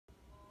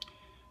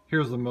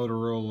Here's the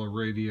Motorola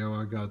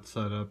radio I got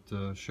set up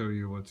to show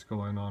you what's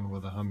going on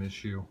with a hum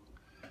issue.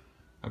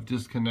 I've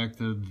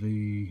disconnected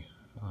the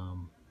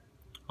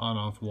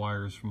on-off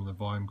wires from the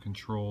volume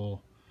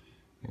control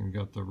and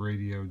got the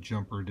radio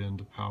jumpered in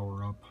to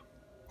power up.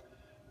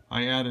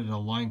 I added a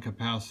line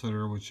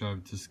capacitor which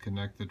I've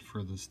disconnected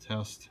for this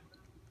test.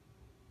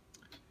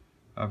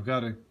 I've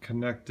got it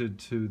connected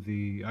to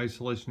the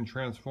isolation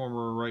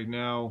transformer right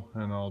now,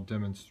 and I'll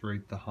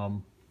demonstrate the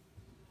hum.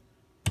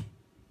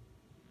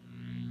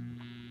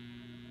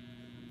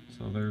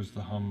 So there's the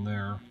hum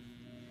there.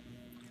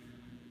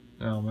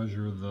 Now I'll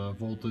measure the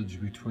voltage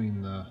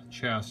between the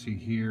chassis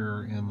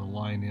here and the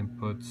line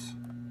inputs.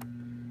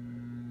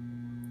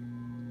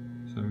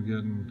 So I'm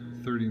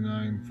getting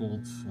 39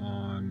 volts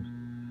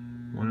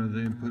on one of the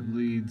input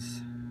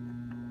leads,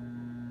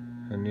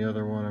 and the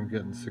other one I'm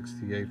getting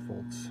 68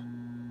 volts.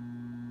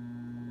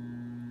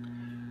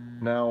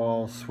 Now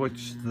I'll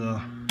switch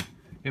the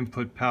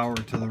input power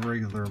to the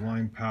regular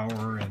line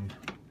power and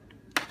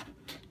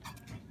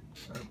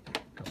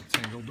got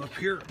tangled up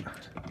here.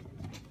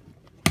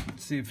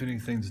 Let's see if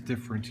anything's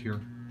different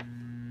here.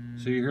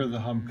 So you hear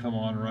the hum come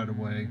on right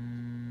away.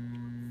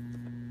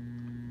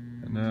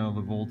 And now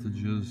the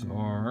voltages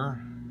are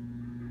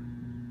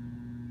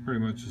pretty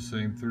much the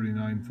same,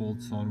 39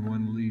 volts on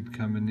one lead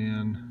coming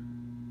in,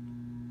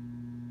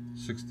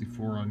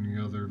 64 on the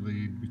other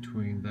lead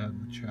between that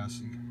and the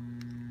chassis.